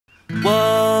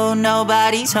Whoa,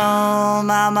 nobody's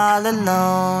home, I'm all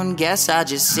alone. Guess I'll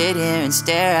just sit here and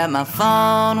stare at my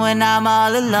phone. When I'm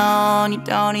all alone, you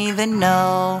don't even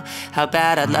know how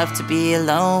bad I'd love to be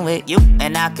alone with you.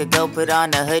 And I could go put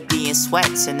on a hoodie and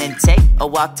sweats, and then take a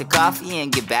walk to coffee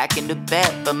and get back into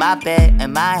bed. But my bed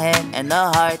and my head and the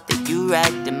heart that you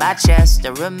wrecked in my chest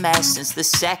are a mess since the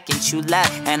second you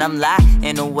left. And I'm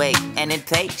lying awake and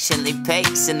impatiently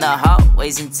pacing the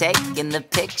hallways and taking the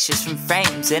pictures from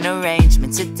frames and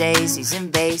arrangements of daisies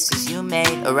and vases you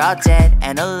made are all dead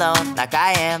and alone like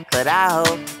I am. But I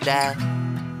hope that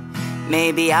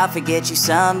maybe I'll forget you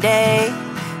someday.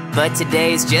 But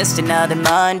today's just another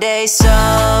Monday, so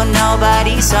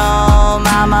nobody's home,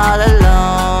 I'm all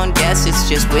alone. Guess it's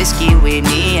just whiskey with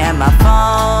me and my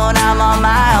phone. I'm on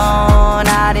my own,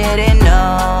 I didn't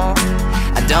know.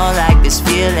 I don't like this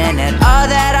feeling, and all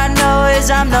that I know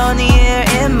is I'm lonely here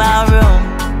in my room.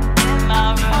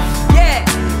 Yeah,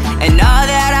 and all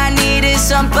that I need is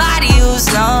somebody who's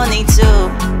lonely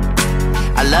too.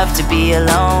 I love to be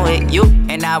alone with you.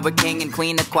 And now we're king and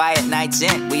queen of quiet nights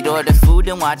in. We'd order food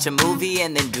and watch a movie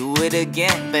and then do it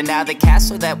again. But now the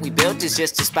castle that we built is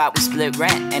just a spot we split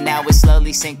rent. And now it's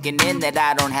slowly sinking in that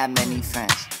I don't have many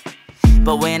friends.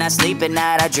 But when I sleep at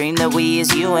night, I dream that we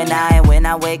is you and I. And when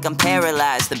I wake, I'm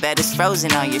paralyzed, the bed is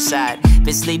frozen on your side.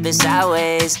 Been sleeping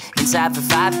sideways, inside for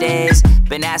 5 days.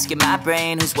 Been asking my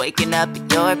brain who's waking up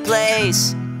at your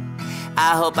place.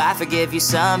 I hope I forgive you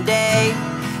someday.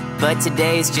 But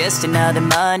today's just another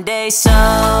Monday, so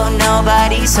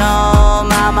nobody's home,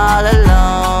 I'm all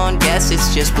alone. Guess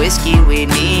it's just whiskey with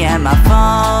me and my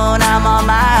phone. I'm on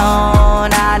my own,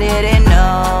 I didn't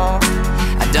know.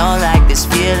 I don't like this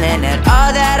feeling, and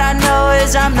all that I know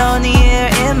is I'm lonely here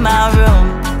in my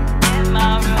room.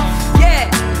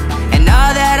 Yeah, and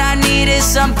all that I need is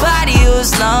somebody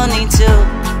who's lonely too.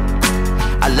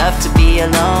 I love to be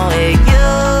alone with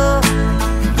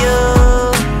you, you.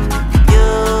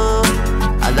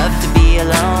 I love to be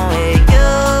alone with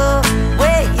you,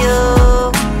 with you,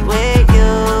 with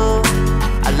you.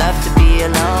 I love to be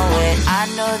alone with. I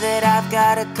know that I've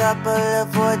got a couple of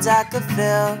voids I could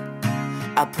fill.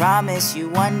 I promise you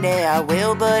one day I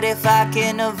will, but if I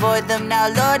can avoid them now,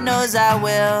 Lord knows I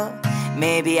will.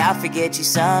 Maybe I'll forget you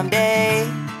someday.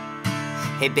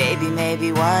 Hey baby,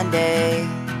 maybe one day.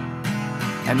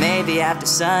 Or maybe after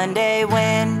Sunday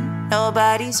when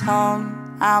nobody's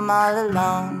home, I'm all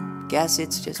alone. Guess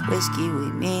it's just whiskey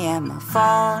with me and my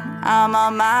phone. I'm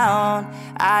on my own,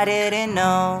 I didn't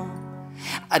know.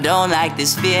 I don't like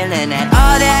this feeling, and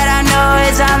all that I know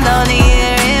is I'm lonely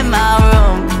here